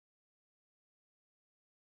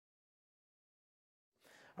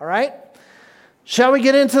All right? Shall we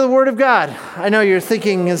get into the Word of God? I know you're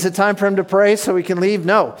thinking, is it time for him to pray so we can leave?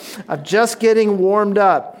 No, I'm just getting warmed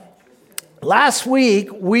up. Last week,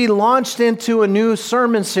 we launched into a new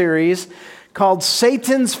sermon series called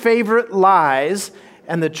Satan's Favorite Lies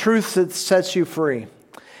and the Truth That Sets You Free.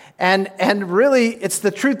 And really, it's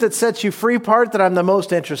the truth that sets you free part that I'm the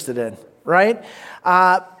most interested in, right?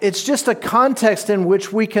 It's just a context in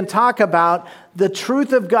which we can talk about the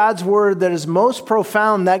truth of God's Word that is most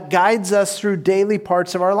profound, that guides us through daily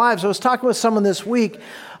parts of our lives. I was talking with someone this week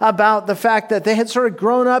about the fact that they had sort of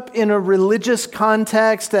grown up in a religious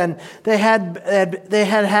context, and they had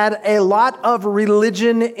a lot of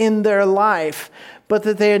religion in their life, but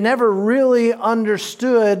that they had never really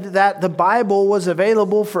understood that the Bible was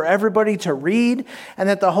available for everybody to read, and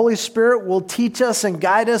that the Holy Spirit will teach us and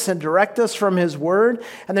guide us and direct us from His Word.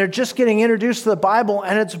 And they're just getting introduced to the Bible,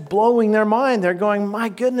 and it's blowing their mind. They're going, my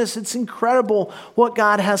goodness, it's incredible what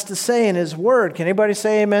God has to say in His Word. Can anybody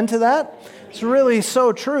say amen to that? It's really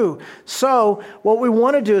so true. So what we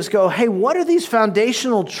want to do is go, hey, what are these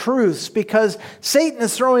foundational truths? Because Satan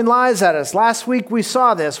is throwing lies at us. Last week we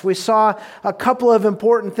saw this. We saw a couple of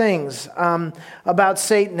important things about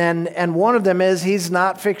Satan, and one of them is he's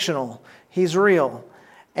not fictional. He's real.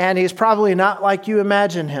 And he's probably not like you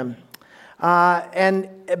imagine him. But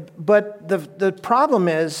the problem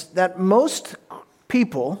is that most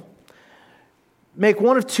people make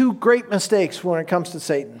one of two great mistakes when it comes to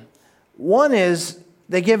Satan. One is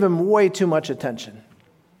they give him way too much attention.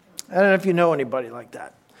 I don't know if you know anybody like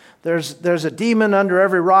that. There's a demon under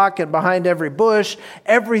every rock and behind every bush.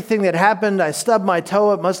 Everything that happened, I stubbed my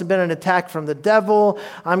toe. It must have been an attack from the devil.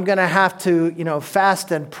 I'm going to have to,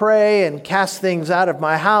 fast and pray and cast things out of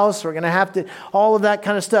my house. We're going to have to, all of that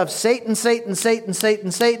kind of stuff. Satan, Satan, Satan,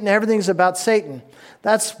 Satan, Satan. Everything's about Satan.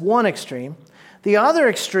 That's one extreme. The other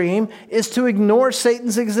extreme is to ignore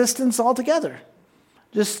Satan's existence altogether.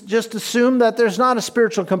 Just assume that there's not a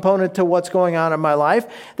spiritual component to what's going on in my life.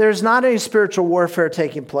 There's not any spiritual warfare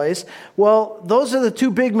taking place. Well, those are the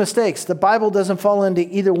two big mistakes. The Bible doesn't fall into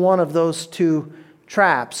either one of those two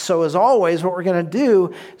traps. So as always, what we're going to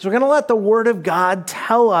do is we're going to let the Word of God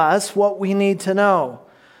tell us what we need to know.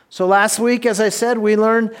 So last week, as I said, we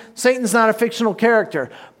learned Satan's not a fictional character.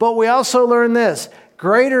 But we also learned this.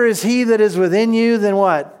 Greater is He that is within you than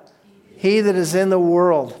what? He that is in the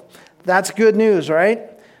world. That's good news, right?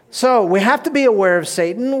 So we have to be aware of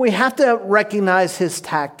Satan. We have to recognize his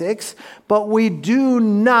tactics, but we do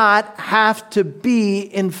not have to be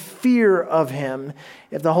in fear of him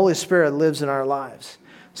if the Holy Spirit lives in our lives.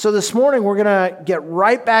 So this morning we're going to get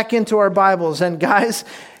right back into our Bibles. And guys,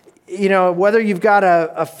 whether you've got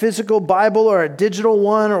a physical Bible or a digital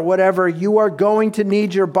one or whatever, you are going to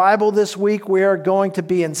need your Bible this week. We are going to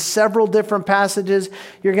be in several different passages.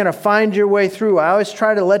 You're going to find your way through. I always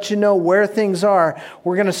try to let you know where things are.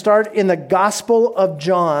 We're going to start in the Gospel of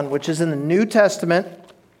John, which is in the New Testament,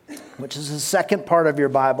 which is the second part of your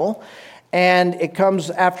Bible. And it comes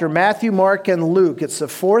after Matthew, Mark, and Luke. It's the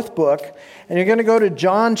fourth book. And you're going to go to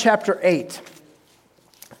John chapter 8.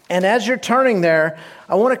 And as you're turning there,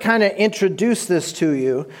 I want to kind of introduce this to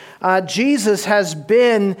you. Jesus has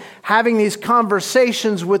been having these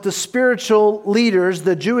conversations with the spiritual leaders,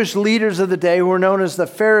 the Jewish leaders of the day, who were known as the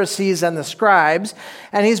Pharisees and the scribes.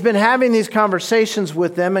 And he's been having these conversations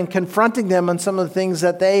with them and confronting them on some of the things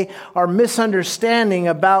that they are misunderstanding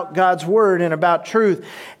about God's Word and about truth.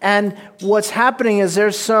 And what's happening is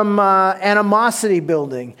there's some animosity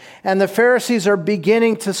building. And the Pharisees are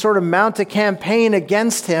beginning to sort of mount a campaign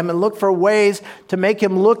against him and look for ways to make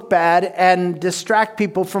him look bad and distract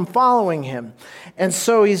people from following him. And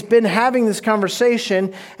so he's been having this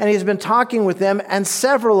conversation and he's been talking with them, and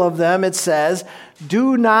several of them, it says,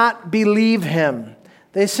 do not believe him.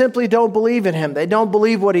 They simply don't believe in him. They don't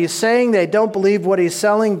believe what he's saying. They don't believe what he's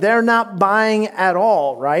selling. They're not buying at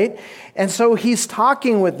all, right? And so he's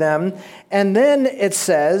talking with them. And then it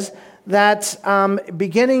says that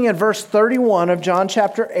beginning at verse 31 of John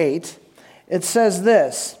chapter 8, it says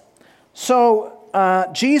this. So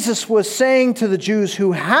Jesus was saying to the Jews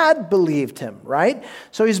who had believed him, right?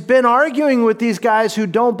 So he's been arguing with these guys who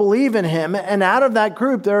don't believe in him, and out of that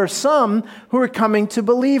group, there are some who are coming to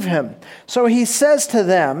believe him. So he says to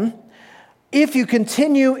them, if you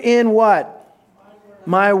continue in what?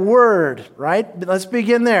 My word, right? Let's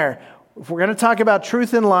begin there. If we're going to talk about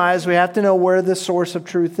truth and lies, we have to know where the source of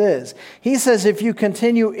truth is. He says, if you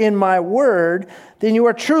continue in my word, then you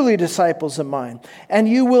are truly disciples of mine. And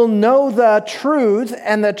you will know the truth,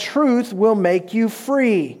 and the truth will make you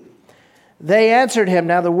free. They answered him.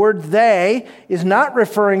 Now the word they is not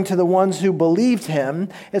referring to the ones who believed him.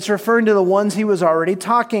 It's referring to the ones he was already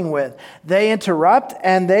talking with. They interrupt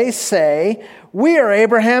and they say, we are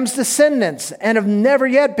Abraham's descendants and have never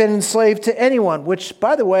yet been enslaved to anyone. Which,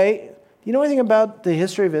 by the way, you know anything about the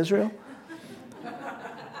history of Israel?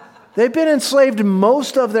 They've been enslaved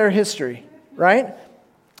most of their history, right?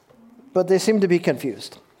 But they seem to be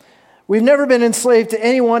confused. We've never been enslaved to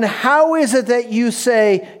anyone. How is it that you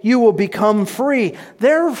say you will become free?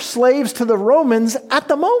 They're slaves to the Romans at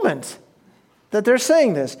the moment that they're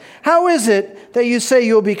saying this. How is it that you say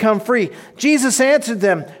you'll become free? Jesus answered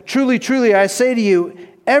them, truly, truly, I say to you,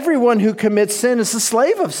 everyone who commits sin is a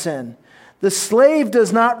slave of sin. The slave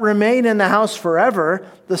does not remain in the house forever.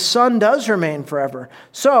 The son does remain forever.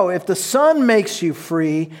 So if the son makes you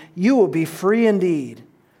free, you will be free indeed.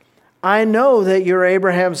 I know that you're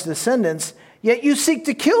Abraham's descendants, yet you seek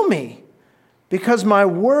to kill me because my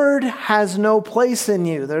word has no place in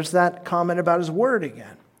you. There's that comment about his word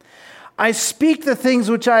again. I speak the things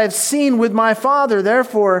which I have seen with my Father.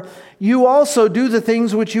 Therefore, you also do the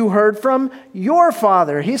things which you heard from your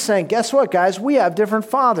father. He's saying, guess what, guys? We have different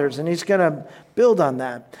fathers, and he's going to build on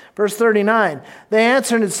that. Verse 39, they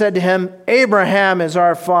answered and said to him, Abraham is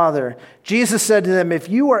our father. Jesus said to them, if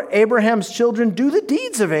you are Abraham's children, do the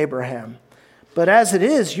deeds of Abraham. But as it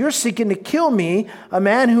is, you're seeking to kill me, a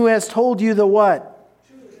man who has told you the what?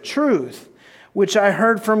 Truth, which I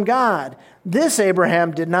heard from God. This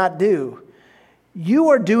Abraham did not do. You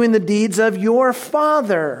are doing the deeds of your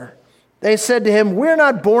father. They said to him, we're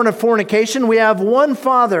not born of fornication. We have one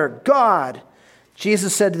Father, God.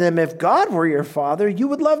 Jesus said to them, if God were your father, you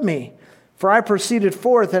would love me. For I proceeded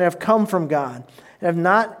forth and have come from God, and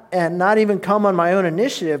have not even come on my own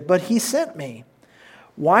initiative, but he sent me.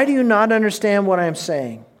 Why do you not understand what I am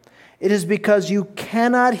saying? It is because you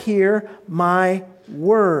cannot hear my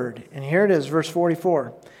word. And here it is, verse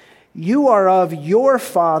 44. You are of your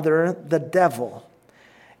father, the devil,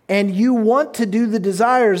 and you want to do the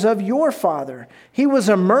desires of your father. He was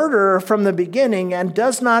a murderer from the beginning and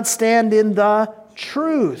does not stand in the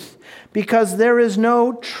truth, because there is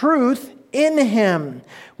no truth in him.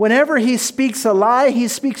 Whenever he speaks a lie, he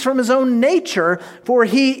speaks from his own nature, for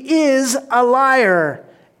he is a liar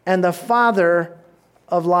and the father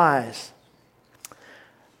of lies.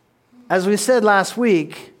 As we said last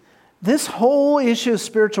week, this whole issue of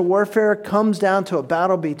spiritual warfare comes down to a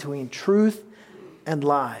battle between truth and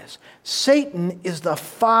lies. Satan is the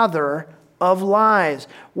father of lies.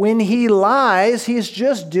 When he lies, he's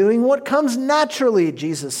just doing what comes naturally,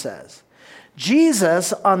 Jesus says.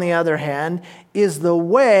 Jesus, on the other hand, is the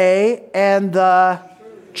way and the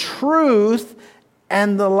truth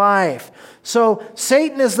and the life. So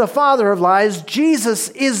Satan is the father of lies. Jesus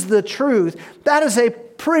is the truth. That is a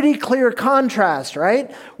pretty clear contrast,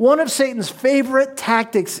 right? One of Satan's favorite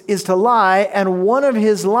tactics is to lie, and one of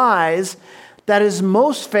his lies that is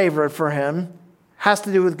most favorite for him has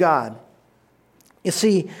to do with God. You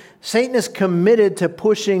see, Satan is committed to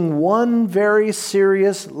pushing one very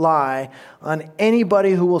serious lie on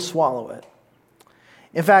anybody who will swallow it.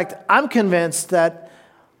 In fact, I'm convinced that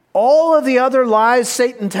all of the other lies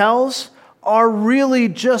Satan tells are really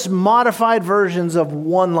just modified versions of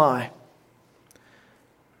one lie.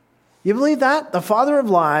 You believe that? The father of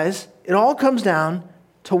lies, it all comes down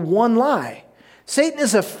to one lie. Satan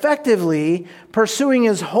is effectively pursuing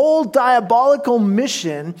his whole diabolical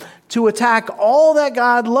mission to attack all that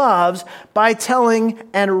God loves by telling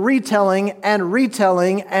and retelling and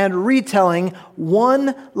retelling and retelling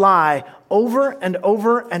one lie over and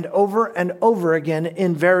over and over and over again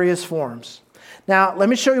in various forms. Now, let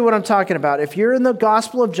me show you what I'm talking about. If you're in the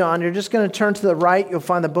Gospel of John, you're just going to turn to the right. You'll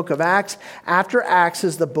find the book of Acts. After Acts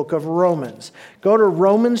is the book of Romans. Go to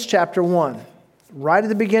Romans chapter 1, right at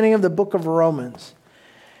the beginning of the book of Romans.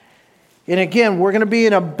 And again, we're going to be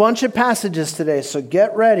in a bunch of passages today, so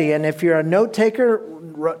get ready. And if you're a note taker,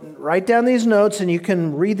 write down these notes, and you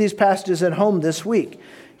can read these passages at home this week.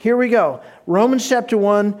 Here we go. Romans chapter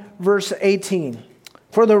 1, verse 18.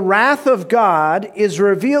 For the wrath of God is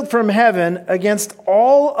revealed from heaven against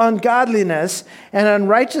all ungodliness and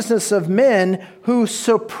unrighteousness of men who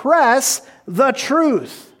suppress the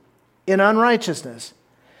truth in unrighteousness.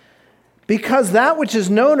 Because that which is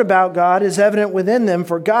known about God is evident within them,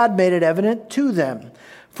 for God made it evident to them.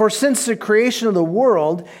 For since the creation of the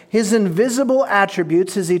world, his invisible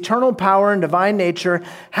attributes, his eternal power and divine nature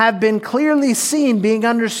have been clearly seen, being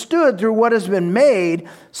understood through what has been made,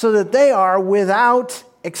 so that they are without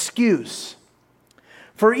excuse.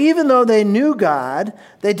 For even though they knew God,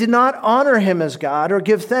 they did not honor him as God or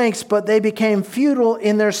give thanks, but they became futile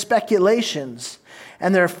in their speculations.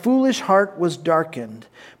 and their foolish heart was darkened.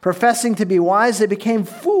 Professing to be wise, they became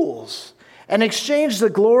fools, and exchanged the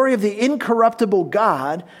glory of the incorruptible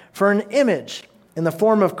God for an image in the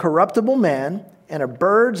form of corruptible man, and of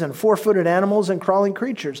birds and four-footed animals and crawling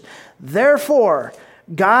creatures. Therefore,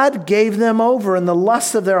 God gave them over in the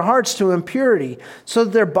lust of their hearts to impurity, so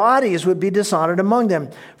that their bodies would be dishonored among them.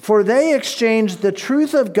 For they exchanged the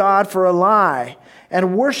truth of God for a lie,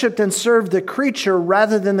 and worshipped and served the creature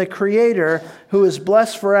rather than the Creator, who is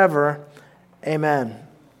blessed forever. Amen.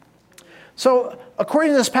 So,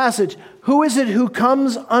 according to this passage, who is it who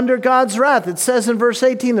comes under God's wrath? It says in verse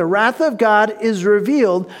 18, the wrath of God is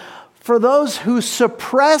revealed for those who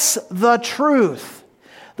suppress the truth.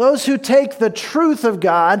 Those who take the truth of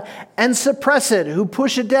God and suppress it, who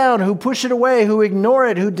push it down, who push it away, who ignore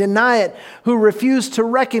it, who deny it, who refuse to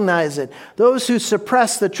recognize it. Those who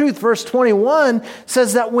suppress the truth. Verse 21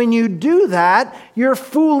 says that when you do that, your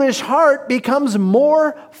foolish heart becomes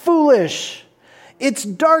more foolish. It's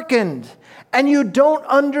darkened, and you don't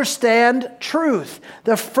understand truth.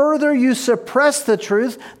 The further you suppress the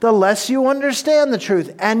truth, the less you understand the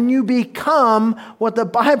truth, and you become what the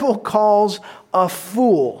Bible calls a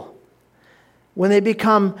fool. When they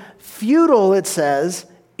become futile, it says,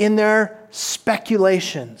 in their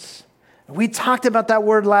speculations. We talked about that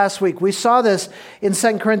word last week. We saw this in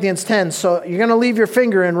 2 Corinthians 10. So you're going to leave your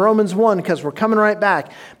finger in Romans 1 because we're coming right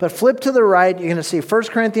back. But flip to the right. You're going to see 1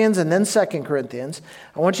 Corinthians and then 2 Corinthians.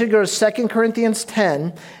 I want you to go to 2 Corinthians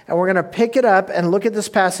 10, and we're going to pick it up and look at this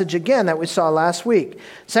passage again that we saw last week.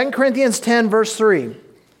 2 Corinthians 10, verse 3.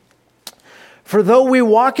 For though we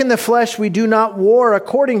walk in the flesh, we do not war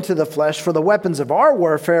according to the flesh, for the weapons of our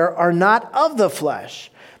warfare are not of the flesh,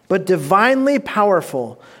 but divinely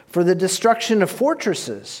powerful for the destruction of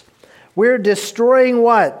fortresses. We're destroying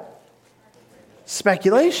what?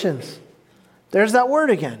 Speculations. There's that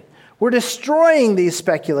word again. We're destroying these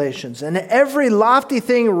speculations and every lofty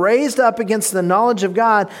thing raised up against the knowledge of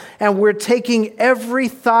God, and we're taking every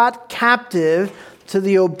thought captive to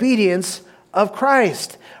the obedience of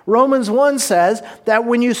Christ. Romans 1 says that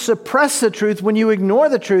when you suppress the truth, when you ignore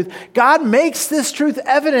the truth, God makes this truth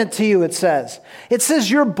evident to you, it says. It says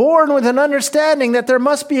you're born with an understanding that there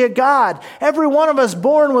must be a God. Every one of us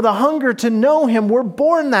born with a hunger to know Him. We're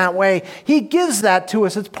born that way. He gives that to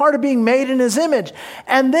us. It's part of being made in His image.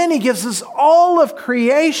 And then He gives us all of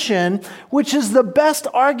creation, which is the best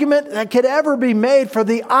argument that could ever be made for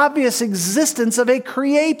the obvious existence of a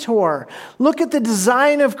creator. Look at the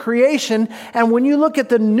design of creation, and when you look at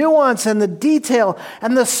the nuance and the detail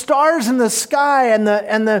and the stars in the sky and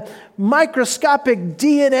the microscopic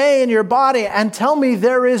DNA in your body and tell me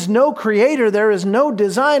there is no creator, there is no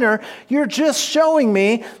designer, you're just showing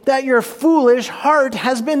me that your foolish heart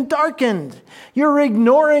has been darkened. You're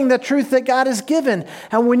ignoring the truth that God has given.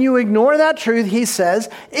 And when you ignore that truth, He says,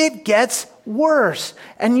 it gets worse.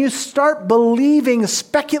 And you start believing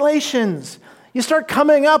speculations. You start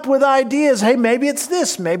coming up with ideas. Hey, maybe it's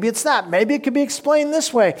this, maybe it's that, maybe it could be explained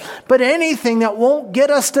this way. But anything that won't get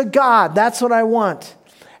us to God, that's what I want.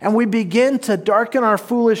 And we begin to darken our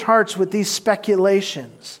foolish hearts with these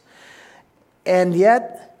speculations. And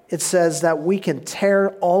yet, it says that we can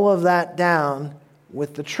tear all of that down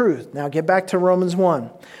with the truth. Now get back to Romans 1.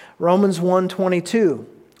 Romans 1:22.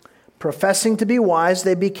 Professing to be wise,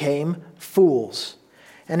 they became fools,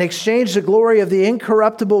 and exchanged the glory of the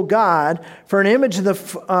incorruptible God for an image in the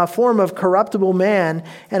form of corruptible man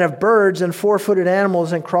and of birds and four-footed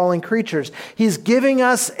animals and crawling creatures. He's giving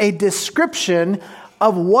us a description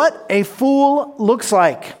of what a fool looks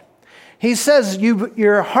like. He says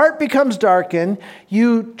your heart becomes darkened,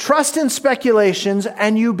 you trust in speculations,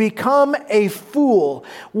 and you become a fool.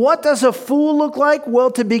 What does a fool look like?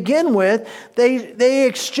 Well, to begin with, they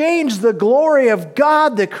exchange the glory of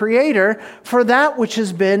God, the Creator, for that which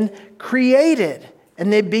has been created.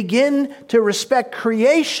 And they begin to respect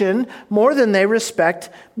creation more than they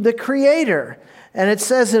respect the Creator. And it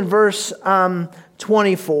says in verse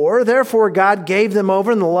 24, therefore God gave them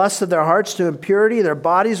over in the lust of their hearts to impurity. Their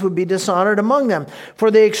bodies would be dishonored among them.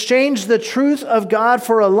 For they exchanged the truth of God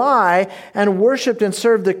for a lie and worshipped and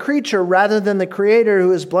served the creature rather than the Creator,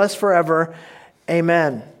 who is blessed forever.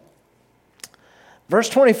 Amen. Verse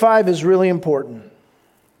 25 is really important.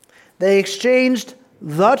 They exchanged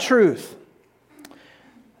the truth.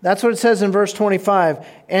 That's what it says in verse 25.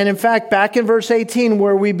 And in fact, back in verse 18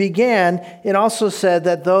 where we began, it also said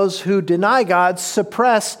that those who deny God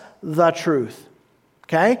suppress the truth.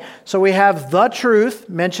 Okay? So we have the truth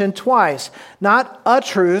mentioned twice. Not a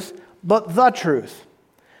truth, but the truth.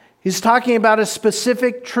 He's talking about a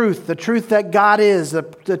specific truth, the truth that God is,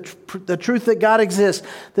 the truth that God exists,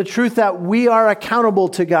 the truth that we are accountable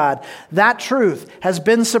to God. That truth has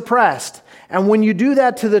been suppressed. And when you do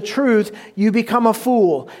that to the truth, you become a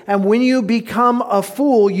fool. And when you become a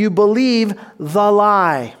fool, you believe the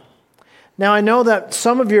lie. Now, I know that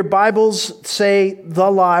some of your Bibles say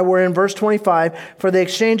the lie. We're in verse 25. For they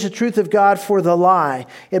exchange the truth of God for the lie.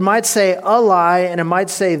 It might say a lie and it might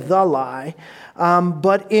say the lie.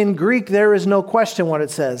 But in Greek, there is no question what it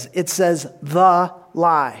says. It says the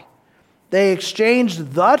lie. They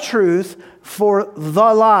exchanged the truth for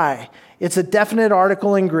the lie. It's a definite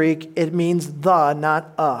article in Greek. It means the,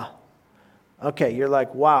 not a. Okay, you're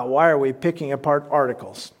like, wow, why are we picking apart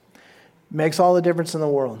articles? Makes all the difference in the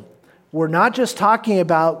world. We're not just talking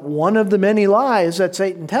about one of the many lies that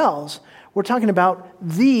Satan tells. We're talking about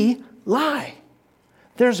the lie.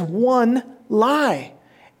 There's one lie.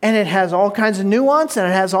 And it has all kinds of nuance and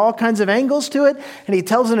it has all kinds of angles to it. And he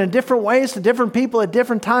tells it in different ways to different people at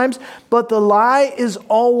different times. But the lie is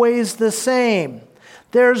always the same.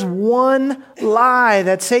 There's one lie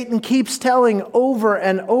that Satan keeps telling over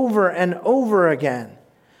and over and over again.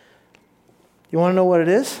 You want to know what it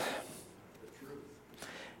is?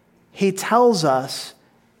 He tells us,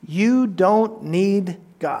 you don't need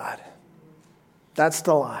God. That's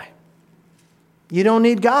the lie. You don't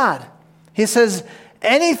need God. He says,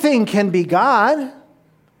 anything can be God.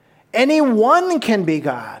 Anyone can be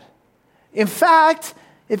God. In fact,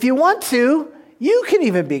 if you want to, you can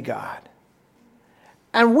even be God.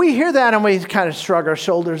 And we hear that and we kind of shrug our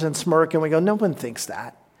shoulders and smirk and we go, no one thinks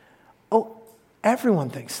that. Oh, everyone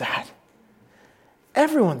thinks that.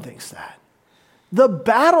 Everyone thinks that. The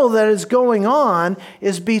battle that is going on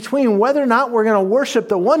is between whether or not we're going to worship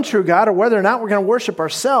the one true God or whether or not we're going to worship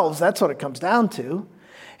ourselves. That's what it comes down to.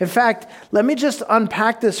 In fact, let me just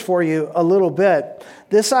unpack this for you a little bit.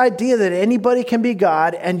 This idea that anybody can be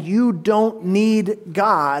God and you don't need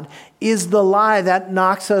God is the lie that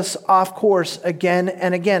knocks us off course again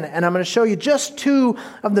and again. And I'm going to show you just two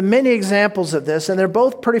of the many examples of this, and they're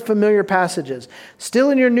both pretty familiar passages. Still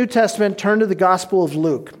in your New Testament, turn to the Gospel of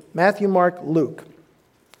Luke. Matthew, Mark, Luke.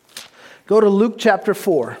 Go to Luke chapter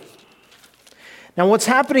 4. Now, what's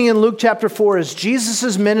happening in Luke chapter 4 is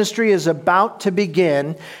Jesus' ministry is about to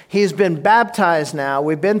begin. He's been baptized now.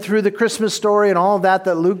 We've been through the Christmas story and all of that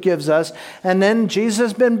Luke gives us. And then Jesus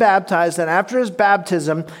has been baptized. And after his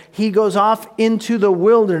baptism, he goes off into the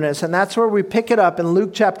wilderness. And that's where we pick it up in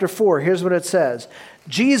Luke chapter 4. Here's what it says.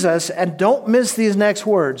 Jesus, and don't miss these next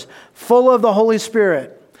words, full of the Holy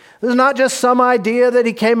Spirit. This is not just some idea that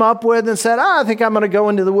he came up with and said, I think I'm going to go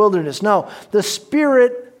into the wilderness. No, the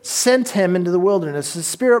Spirit sent him into the wilderness. The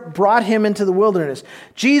Spirit brought him into the wilderness.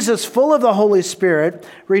 Jesus, full of the Holy Spirit,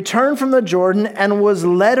 returned from the Jordan and was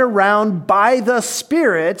led around by the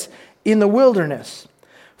Spirit in the wilderness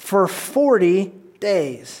for 40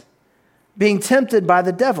 days, being tempted by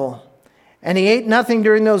the devil. And he ate nothing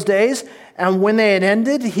during those days, and when they had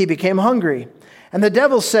ended, he became hungry. And the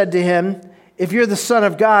devil said to him, if you're the Son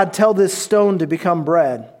of God, tell this stone to become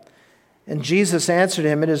bread. And Jesus answered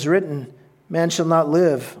him, it is written, man shall not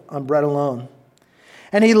live on bread alone.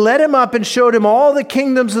 And he led him up and showed him all the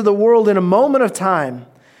kingdoms of the world in a moment of time.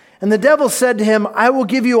 And the devil said to him, I will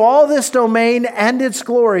give you all this domain and its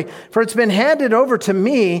glory, for it's been handed over to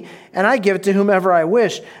me, and I give it to whomever I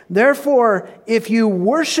wish. Therefore, if you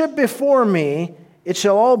worship before me, it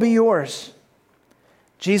shall all be yours.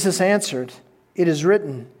 Jesus answered, it is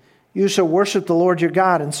written, you shall worship the Lord your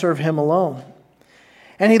God and serve him alone.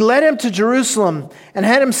 And he led him to Jerusalem and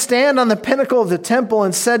had him stand on the pinnacle of the temple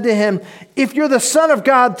and said to him, if you're the Son of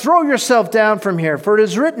God, throw yourself down from here. For it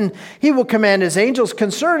is written, he will command his angels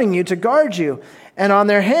concerning you to guard you. And on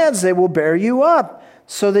their hands they will bear you up,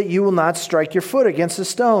 so that you will not strike your foot against a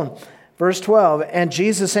stone. Verse 12, and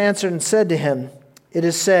Jesus answered and said to him, it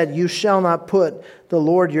is said, you shall not put the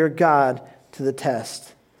Lord your God to the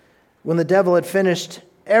test. When the devil had finished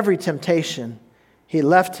every temptation, he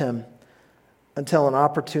left him until an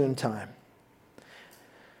opportune time.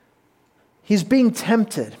 He's being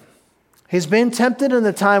tempted. He's being tempted in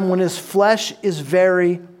the time when his flesh is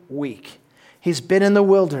very weak. He's been in the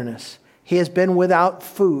wilderness. He has been without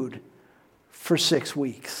food for 6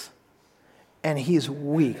 weeks. And he's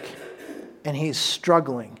weak. And he's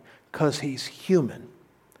struggling because he's human.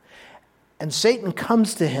 And Satan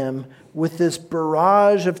comes to him with this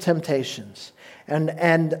barrage of temptations.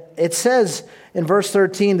 And it says in verse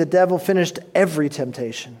 13, the devil finished every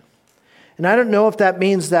temptation. And I don't know if that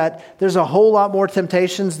means that there's a whole lot more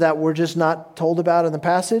temptations that we're just not told about in the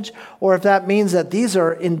passage, or if that means that these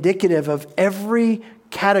are indicative of every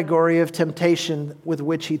category of temptation with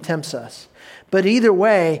which he tempts us. But either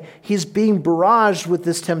way, he's being barraged with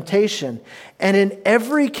this temptation. And in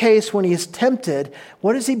every case when he's tempted,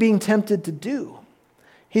 what is he being tempted to do?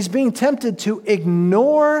 He's being tempted to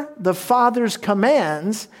ignore the Father's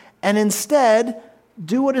commands and instead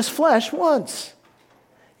do what his flesh wants.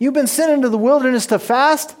 You've been sent into the wilderness to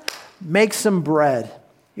fast? Make some bread.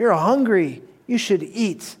 You're hungry. You should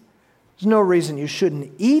eat. There's no reason you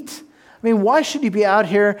shouldn't eat. I mean, why should you be out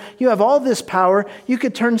here? You have all this power. You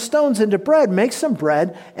could turn stones into bread. Make some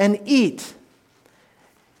bread and eat.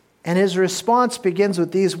 And his response begins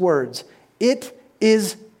with these words. It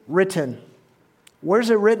is written.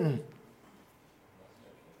 Where's it written?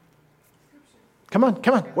 Come on.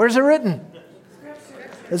 Where's it written?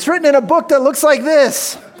 It's written in a book that looks like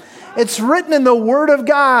this. It's written in the Word of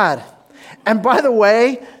God. And by the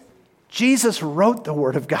way, Jesus wrote the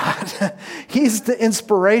Word of God. He's the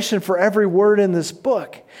inspiration for every word in this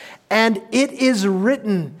book. And it is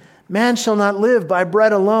written, man shall not live by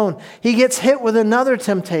bread alone. He gets hit with another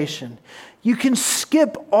temptation. You can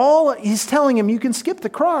skip he's telling him, you can skip the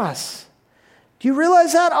cross. Do you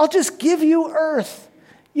realize that? I'll just give you earth.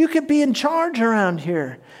 You could be in charge around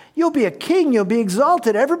here. You'll be a king. You'll be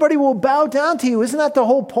exalted. Everybody will bow down to you. Isn't that the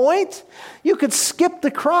whole point? You could skip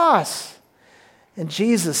the cross. And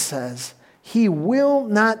Jesus says he will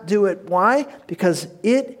not do it. Why? Because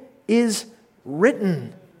it is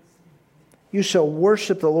written. You shall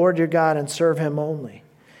worship the Lord your God and serve him only.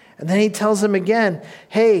 And then he tells him again,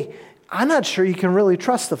 hey, I'm not sure you can really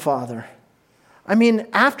trust the Father. I mean,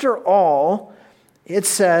 after all, it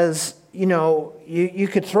says, you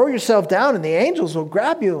could throw yourself down and the angels will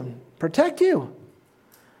grab you and protect you.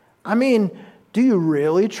 I mean, do you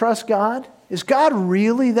really trust God? Is God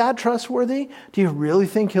really that trustworthy? Do you really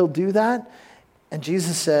think he'll do that? And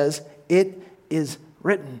Jesus says, it is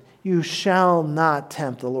written, you shall not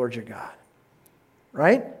tempt the Lord your God.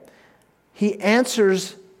 Right? He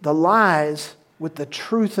answers the lies with the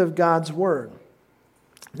truth of God's word.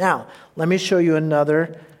 Now, let me show you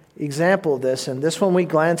another example of this. And this one we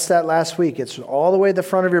glanced at last week. It's all the way at the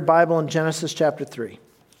front of your Bible in Genesis chapter 3.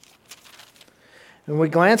 And we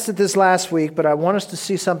glanced at this last week, but I want us to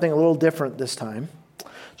see something a little different this time.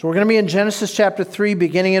 So we're going to be in Genesis chapter 3,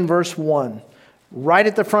 beginning in verse 1. Right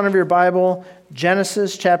at the front of your Bible,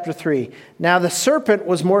 Genesis chapter 3. Now the serpent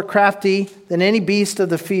was more crafty than any beast of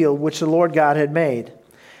the field which the Lord God had made.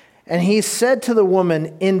 And he said to the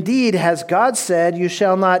woman, indeed, has God said, you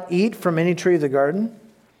shall not eat from any tree of the garden?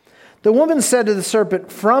 The woman said to the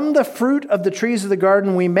serpent, from the fruit of the trees of the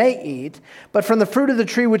garden we may eat, but from the fruit of the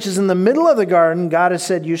tree which is in the middle of the garden, God has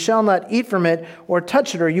said, you shall not eat from it or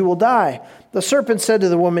touch it, or you will die. The serpent said to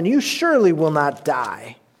the woman, you surely will not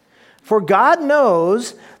die. For God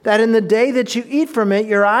knows that in the day that you eat from it,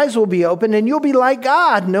 your eyes will be opened, and you'll be like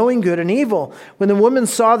God, knowing good and evil. When the woman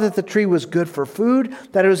saw that the tree was good for food,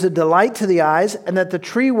 that it was a delight to the eyes, and that the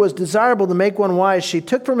tree was desirable to make one wise, she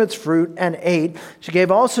took from its fruit and ate. She gave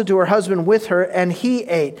also to her husband with her, and he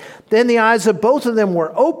ate. Then the eyes of both of them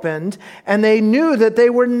were opened, and they knew that they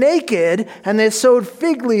were naked, and they sewed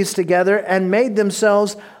fig leaves together and made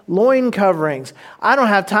themselves loin coverings. I don't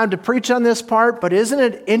have time to preach on this part, but isn't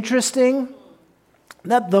it interesting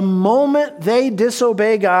that the moment they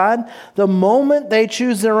disobey God, the moment they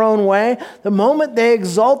choose their own way, the moment they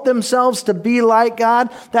exalt themselves to be like God,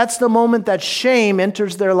 that's the moment that shame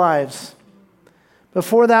enters their lives.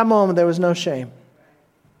 Before that moment, there was no shame.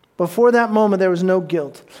 Before that moment, there was no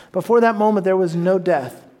guilt. Before that moment, there was no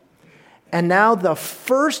death. And now the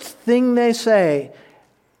first thing they say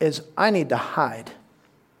is, I need to hide.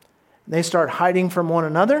 They start hiding from one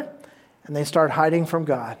another, and they start hiding from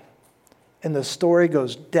God. And the story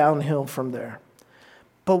goes downhill from there.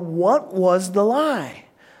 But what was the lie?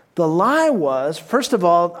 The lie was, first of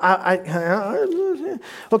all,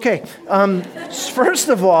 first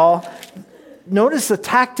of all, notice the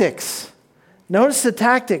tactics. Notice the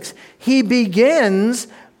tactics. He begins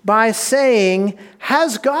by saying,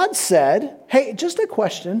 has God said, hey, just a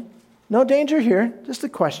question. No danger here, just a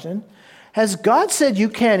question. Has God said you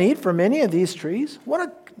can't eat from any of these trees?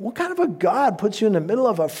 What kind of a God puts you in the middle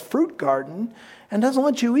of a fruit garden and doesn't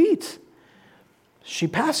let you eat? She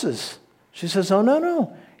passes. She says, oh,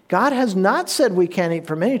 no. God has not said we can't eat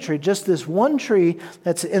from any tree, just this one tree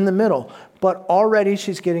that's in the middle. But already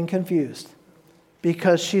she's getting confused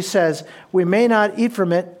because she says, we may not eat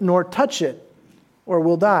from it nor touch it or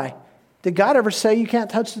we'll die. Did God ever say you can't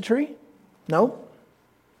touch the tree? No.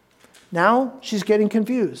 Now she's getting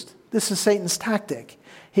confused. This is Satan's tactic.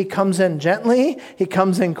 He comes in gently, he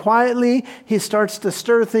comes in quietly, he starts to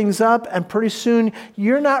stir things up, and pretty soon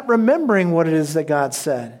you're not remembering what it is that God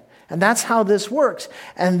said. And that's how this works.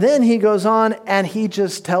 And then he goes on and he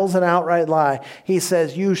just tells an outright lie. He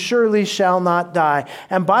says, you surely shall not die.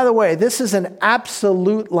 And by the way, this is an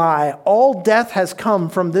absolute lie. All death has come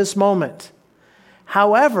from this moment.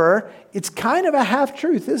 However, it's kind of a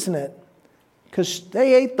half-truth, isn't it? Because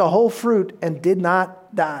they ate the whole fruit and did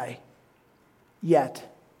not die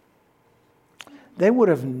yet. They would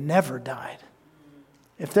have never died.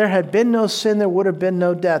 If there had been no sin, there would have been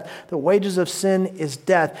no death. The wages of sin is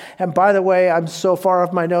death. And by the way, I'm so far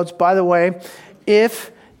off my notes. By the way,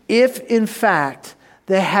 if in fact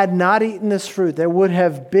they had not eaten this fruit, there would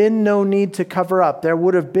have been no need to cover up. There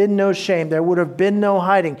would have been no shame. There would have been no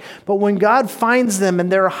hiding. But when God finds them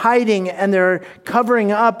and they're hiding and they're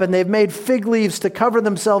covering up and they've made fig leaves to cover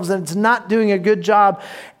themselves and it's not doing a good job,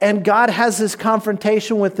 and God has this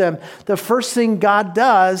confrontation with them, the first thing God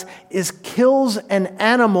does is kills an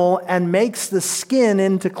animal and makes the skin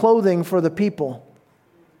into clothing for the people.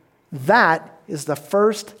 That is the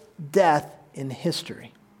first death in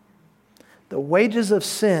history. The wages of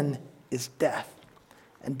sin is death,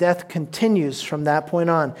 and death continues from that point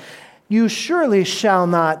on. You surely shall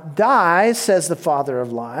not die, says the father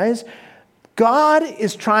of lies. God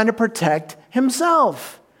is trying to protect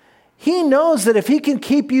himself. He knows that if he can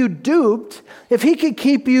keep you duped, if he can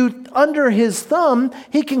keep you under his thumb,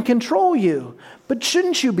 he can control you. But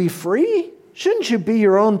shouldn't you be free? Shouldn't you be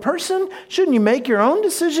your own person? Shouldn't you make your own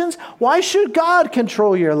decisions? Why should God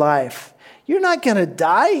control your life? You're not going to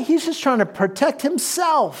die. He's just trying to protect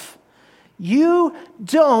himself. You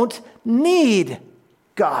don't need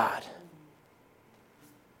God.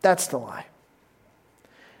 That's the lie.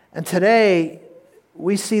 And today,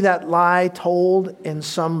 we see that lie told in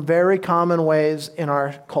some very common ways in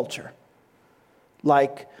our culture.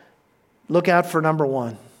 Like, look out for number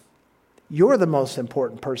one. You're the most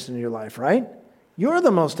important person in your life, right? You're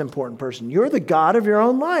the most important person. You're the God of your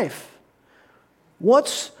own life.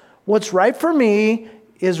 What's right for me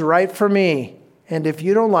is right for me. And if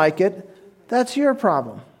you don't like it, that's your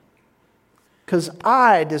problem. Because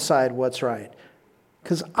I decide what's right.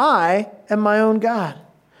 Because I am my own God.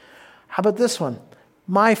 How about this one?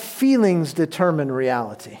 My feelings determine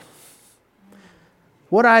reality.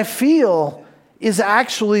 What I feel is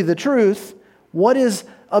actually the truth. What is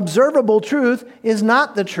observable truth is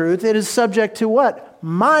not the truth. It is subject to what?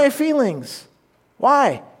 My feelings.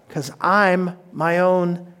 Why? Because I'm my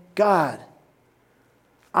own God.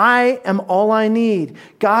 I am all I need.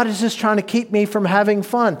 God is just trying to keep me from having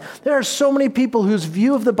fun. There are so many people whose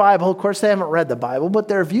view of the Bible, of course they haven't read the Bible, but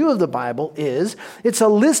their view of the Bible is it's a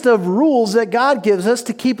list of rules that God gives us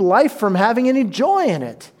to keep life from having any joy in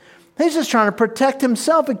it. He's just trying to protect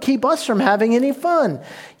himself and keep us from having any fun.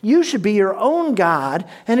 You should be your own God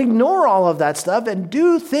and ignore all of that stuff and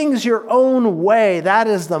do things your own way. That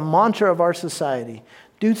is the mantra of our society.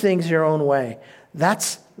 Do things your own way.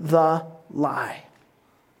 That's the lie.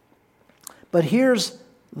 But here's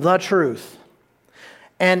the truth.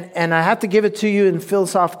 And I have to give it to you in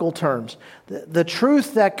philosophical terms. The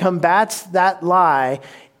truth that combats that lie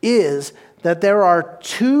is that there are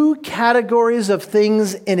two categories of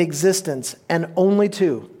things in existence, and only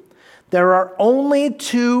two. There are only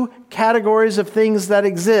two categories of things that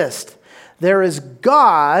exist. There is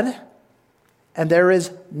God, and there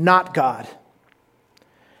is not God.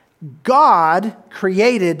 God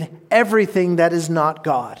created everything that is not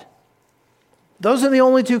God. Those are the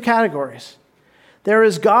only two categories. There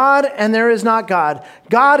is God and there is not God.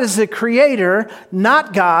 God is the creator,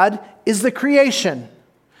 not God is the creation.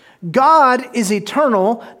 God is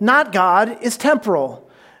eternal, not God is temporal.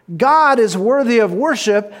 God is worthy of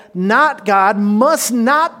worship, not God must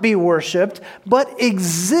not be worshiped, but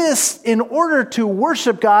exists in order to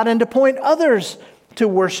worship God and to point others to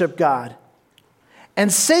worship God.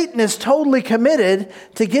 And Satan is totally committed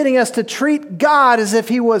to getting us to treat God as if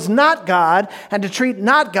he was not God and to treat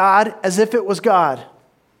not God as if it was God.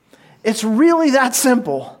 It's really that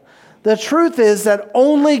simple. The truth is that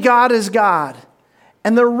only God is God.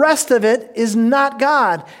 And the rest of it is not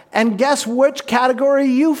God. And guess which category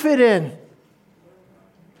you fit in?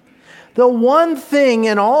 The one thing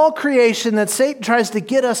in all creation that Satan tries to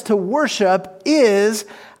get us to worship is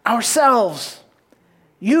ourselves.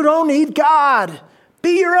 You don't need God.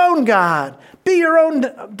 Be your own God. Be your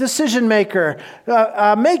own decision maker.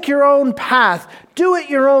 Make your own path. Do it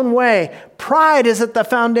your own way. Pride is at the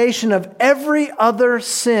foundation of every other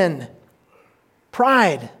sin.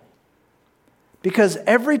 Pride. Because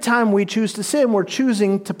every time we choose to sin, we're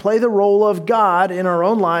choosing to play the role of God in our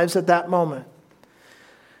own lives at that moment.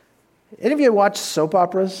 Any of you watch soap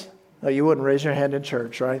operas? Oh, you wouldn't raise your hand in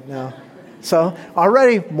church, right? No. So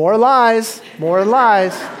already, more lies.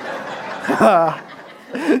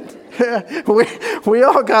 we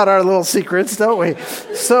all got our little secrets, don't we?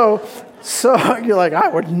 So you're like, I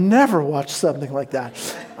would never watch something like that.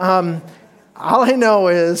 All I know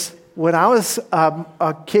is when I was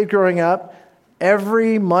a kid growing up,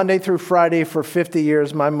 every Monday through Friday for 50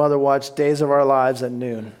 years, my mother watched Days of Our Lives at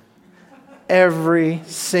noon. Every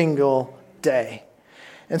single day.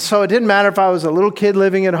 And so it didn't matter if I was a little kid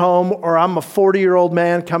living at home or I'm a 40-year-old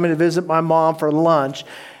man coming to visit my mom for lunch.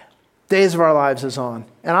 Days of Our Lives is on.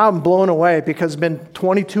 And I'm blown away because it's been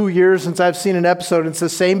 22 years since I've seen an episode. It's the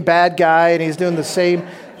same bad guy and he's doing the same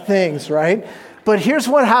things, right? But here's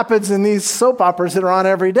what happens in these soap operas that are on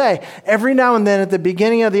every day. Every now and then at the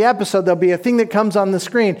beginning of the episode, there'll be a thing that comes on the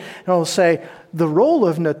screen and it'll say, the role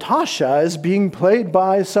of Natasha is being played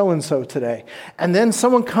by so-and-so today. And then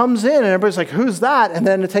someone comes in and everybody's like, who's that? And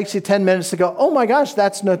then it takes you 10 minutes to go, oh my gosh,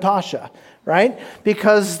 that's Natasha, right?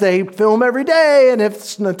 Because they film every day, and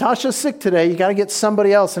if Natasha's sick today, you got to get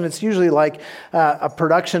somebody else. And it's usually like a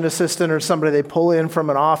production assistant or somebody they pull in from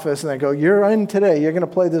an office, and they go, you're in today, you're going to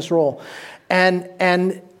play this role.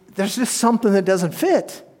 And there's just something that doesn't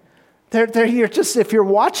fit. You're just, if you're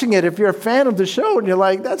watching it, if you're a fan of the show, and you're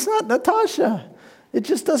like, that's not Natasha. It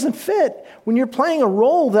just doesn't fit. When you're playing a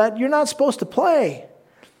role that you're not supposed to play.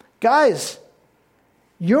 Guys,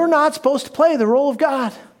 you're not supposed to play the role of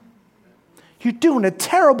God. You're doing a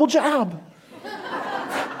terrible job.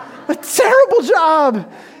 A terrible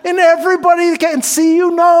job. And everybody that can see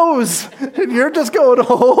you knows. And you're just going,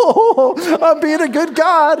 oh, I'm being a good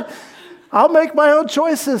God. I'll make my own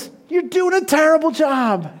choices. You're doing a terrible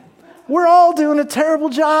job. We're all doing a terrible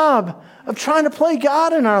job of trying to play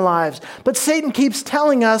God in our lives. But Satan keeps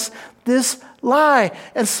telling us this lie.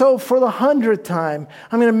 And so for the 100th time,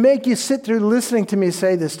 I'm going to make you sit through listening to me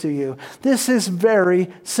say this to you. This is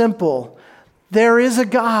very simple. There is a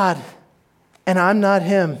God, and I'm not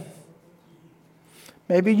him.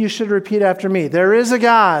 Maybe you should repeat after me. There is a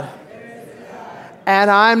God,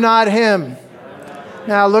 and I'm not him.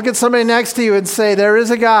 Now look at somebody next to you and say, there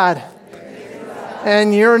is a God.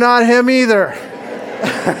 And you're not him either.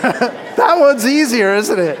 That one's easier,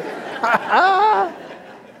 isn't it?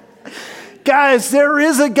 Guys, there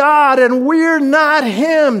is a God and we're not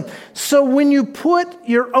him. So when you put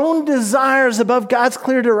your own desires above God's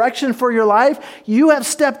clear direction for your life, you have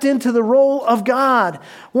stepped into the role of God.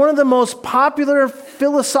 One of the most popular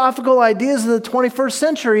philosophical ideas of the 21st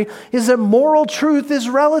century is that moral truth is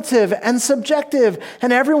relative and subjective,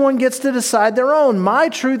 and everyone gets to decide their own. My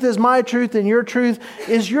truth is my truth, and your truth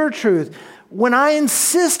is your truth. When I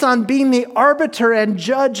insist on being the arbiter and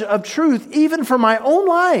judge of truth, even for my own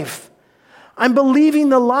life, I'm believing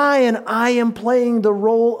the lie and I am playing the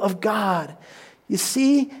role of God. You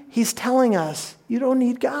see, he's telling us you don't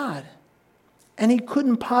need God. And he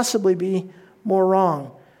couldn't possibly be more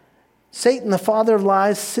wrong. Satan, the father of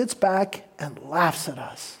lies, sits back and laughs at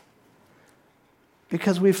us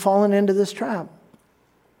because we've fallen into this trap.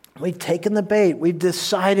 We've taken the bait. We've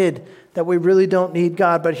decided that we really don't need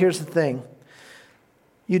God. But here's the thing.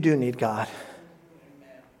 You do need God.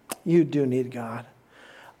 You do need God.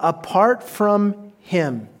 Apart from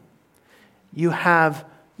him, you have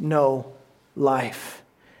no life.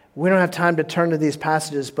 We don't have time to turn to these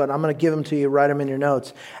passages, but I'm going to give them to you. Write them in your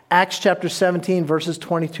notes. Acts chapter 17, verses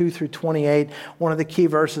 22 through 28. One of the key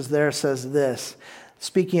verses there says this.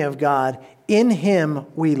 Speaking of God, in him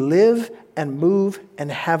we live and move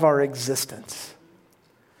and have our existence.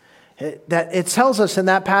 It tells us in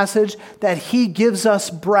that passage that he gives us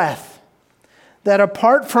breath. That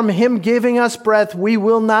apart from him giving us breath, we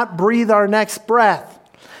will not breathe our next breath.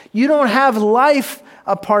 You don't have life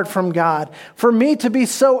apart from God. For me to be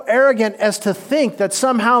so arrogant as to think that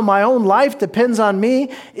somehow my own life depends on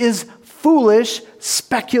me is foolish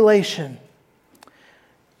speculation.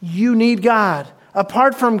 You need God.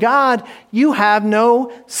 Apart from God, you have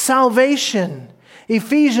no salvation.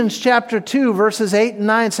 Ephesians chapter 2, verses 8 and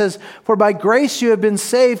 9 says, for by grace you have been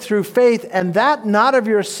saved through faith, and that not of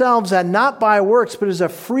yourselves and not by works, but is a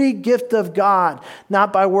free gift of God,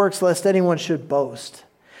 not by works, lest anyone should boast.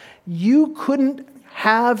 You couldn't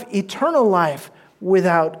have eternal life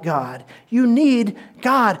without God. You need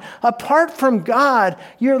God. Apart from God,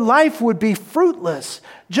 your life would be fruitless.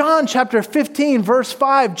 John chapter 15, verse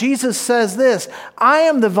 5, Jesus says this, I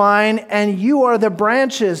am the vine and you are the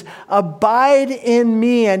branches. Abide in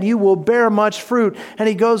me and you will bear much fruit. And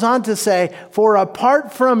he goes on to say, for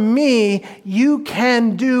apart from me, you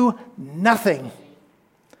can do nothing.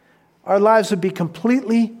 Our lives would be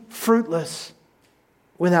completely fruitless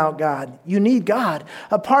without God. You need God.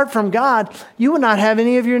 Apart from God, you would not have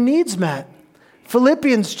any of your needs met.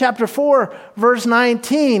 Philippians chapter 4, verse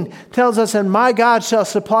 19 tells us, and my God shall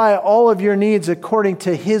supply all of your needs according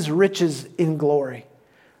to his riches in glory.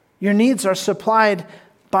 Your needs are supplied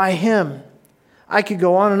by him. I could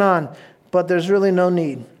go on, but there's really no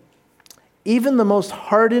need. Even the most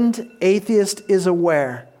hardened atheist is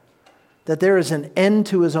aware that there is an end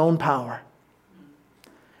to his own power.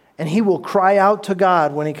 And he will cry out to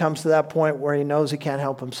God when he comes to that point where he knows he can't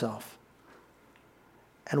help himself.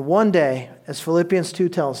 And one day, as Philippians 2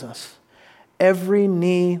 tells us, every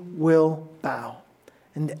knee will bow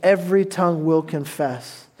and every tongue will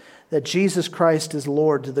confess that Jesus Christ is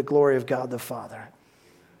Lord to the glory of God the Father.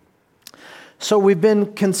 So we've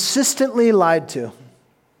been consistently lied to.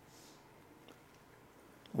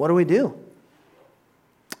 What do we do?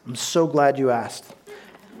 I'm so glad you asked.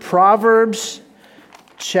 Proverbs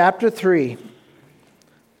chapter 3.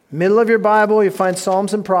 Middle of your Bible, you find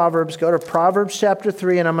Psalms and Proverbs. Go to Proverbs chapter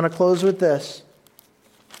 3, and I'm going to close with this.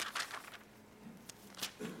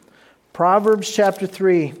 Proverbs chapter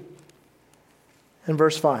 3 and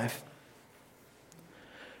verse 5.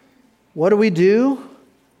 What do we do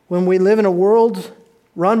when we live in a world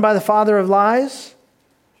run by the father of lies?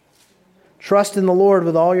 Trust in the Lord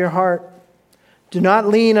with all your heart. Do not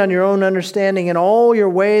lean on your own understanding. In all your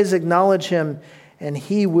ways acknowledge him, and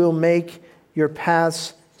he will make your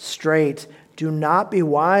paths straight. Do not be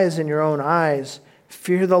wise in your own eyes.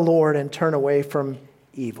 Fear the Lord and turn away from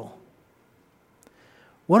evil.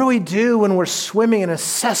 What do we do when we're swimming in a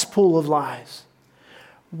cesspool of lies?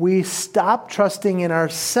 We stop trusting in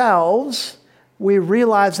ourselves. We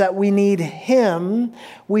realize that we need him.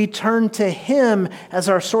 We turn to him as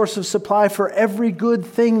our source of supply for every good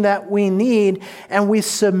thing that we need, and we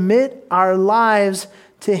submit our lives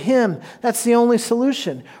to him. That's the only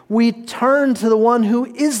solution. We turn to the one who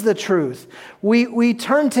is the truth. We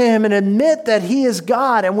turn to him and admit that he is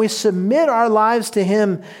God, and we submit our lives to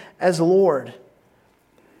him as Lord.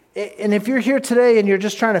 And if you're here today and you're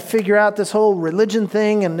just trying to figure out this whole religion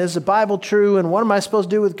thing, and is the Bible true, and what am I supposed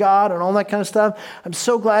to do with God, and all that kind of stuff, I'm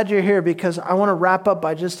so glad you're here, because I want to wrap up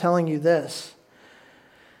by just telling you this.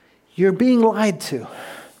 You're being lied to,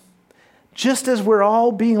 just as we're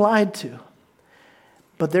all being lied to.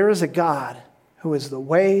 But there is a God who is the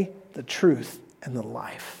way, the truth, and the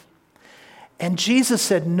life. And Jesus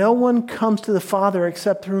said, no one comes to the Father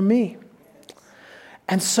except through me.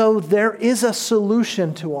 And so there is a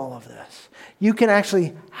solution to all of this. You can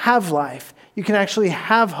actually have life. You can actually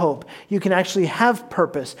have hope. You can actually have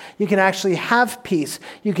purpose. You can actually have peace.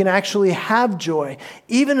 You can actually have joy,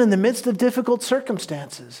 even in the midst of difficult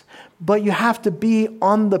circumstances. But you have to be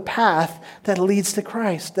on the path that leads to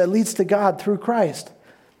Christ, that leads to God through Christ.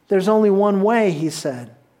 There's only one way, he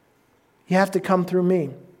said. You have to come through me.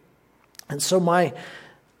 And so my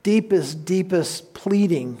deepest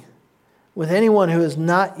pleading with anyone who has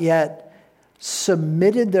not yet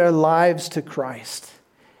submitted their lives to Christ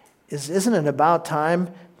is, isn't it about time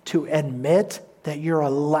to admit that you're a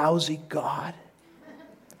lousy God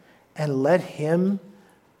and let him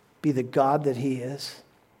be the God that he is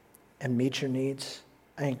and meet your needs?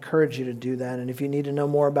 I encourage you to do that. And if you need to know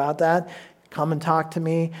more about that, come and talk to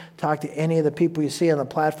me. Talk to any of the people you see on the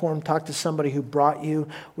platform. Talk to somebody who brought you.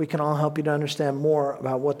 We can all help you to understand more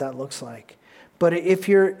about what that looks like. But if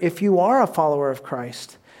you are a follower of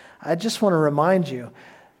Christ, I just want to remind you,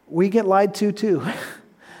 we get lied to too.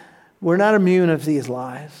 We're not immune of these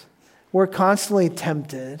lies. We're constantly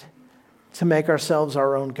tempted to make ourselves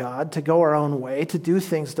our own God, to go our own way, to do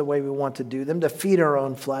things the way we want to do them, to feed our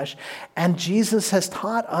own flesh. And Jesus has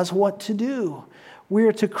taught us what to do. We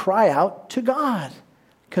are to cry out to God,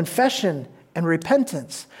 confession and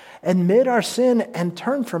repentance, admit our sin and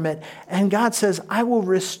turn from it. And God says, I will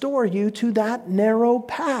restore you to that narrow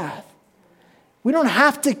path. We don't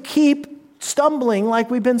have to keep stumbling like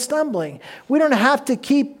we've been stumbling. We don't have to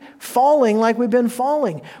keep falling like we've been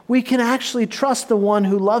falling. We can actually trust the one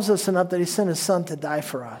who loves us enough that he sent his son to die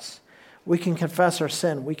for us. We can confess our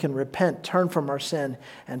sin. We can repent, turn from our sin,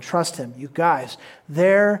 and trust him. You guys,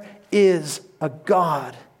 there is a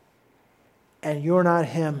God, and you're not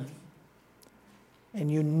him,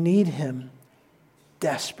 and you need him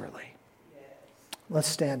desperately. Let's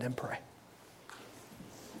stand and pray.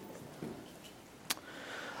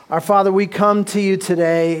 Our Father, we come to you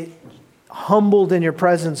today humbled in your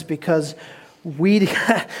presence because we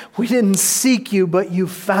didn't seek you, but you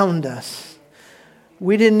found us.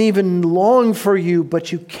 We didn't even long for you,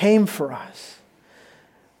 but you came for us.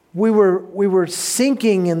 We were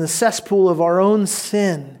sinking in the cesspool of our own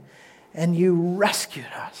sin, and you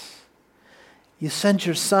rescued us. You sent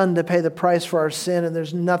your son to pay the price for our sin, and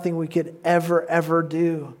there's nothing we could ever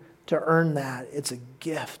do to earn that. It's a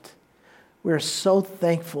gift. We're so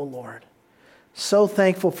thankful, Lord. So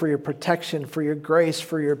thankful for your protection, for your grace,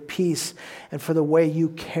 for your peace, and for the way you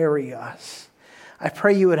carry us. I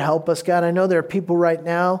pray you would help us, God. I know there are people right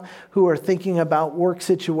now who are thinking about work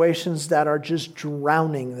situations that are just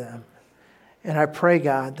drowning them. And I pray,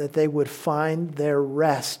 God, that they would find their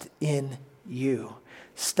rest in you.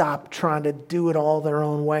 Stop trying to do it all their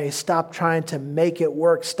own way. Stop trying to make it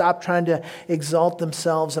work. Stop trying to exalt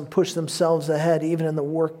themselves and push themselves ahead, even in the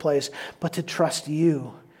workplace, but to trust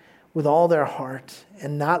you with all their heart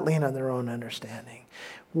and not lean on their own understanding.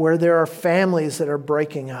 Where there are families that are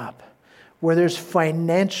breaking up, where there's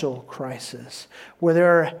financial crisis, where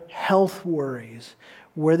there are health worries,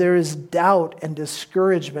 where there is doubt and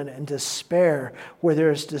discouragement and despair, where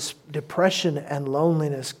there is depression and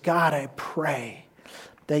loneliness, God, I pray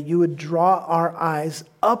that you would draw our eyes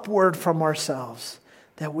upward from ourselves,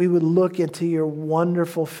 that we would look into your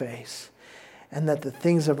wonderful face, and that the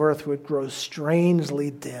things of earth would grow strangely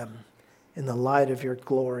dim in the light of your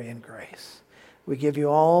glory and grace. We give you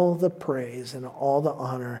all the praise and all the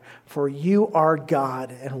honor, for you are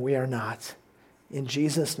God and we are not. In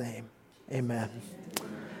Jesus' name, amen.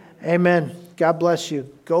 Amen. God bless you.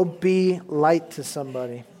 Go be light to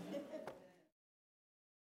somebody.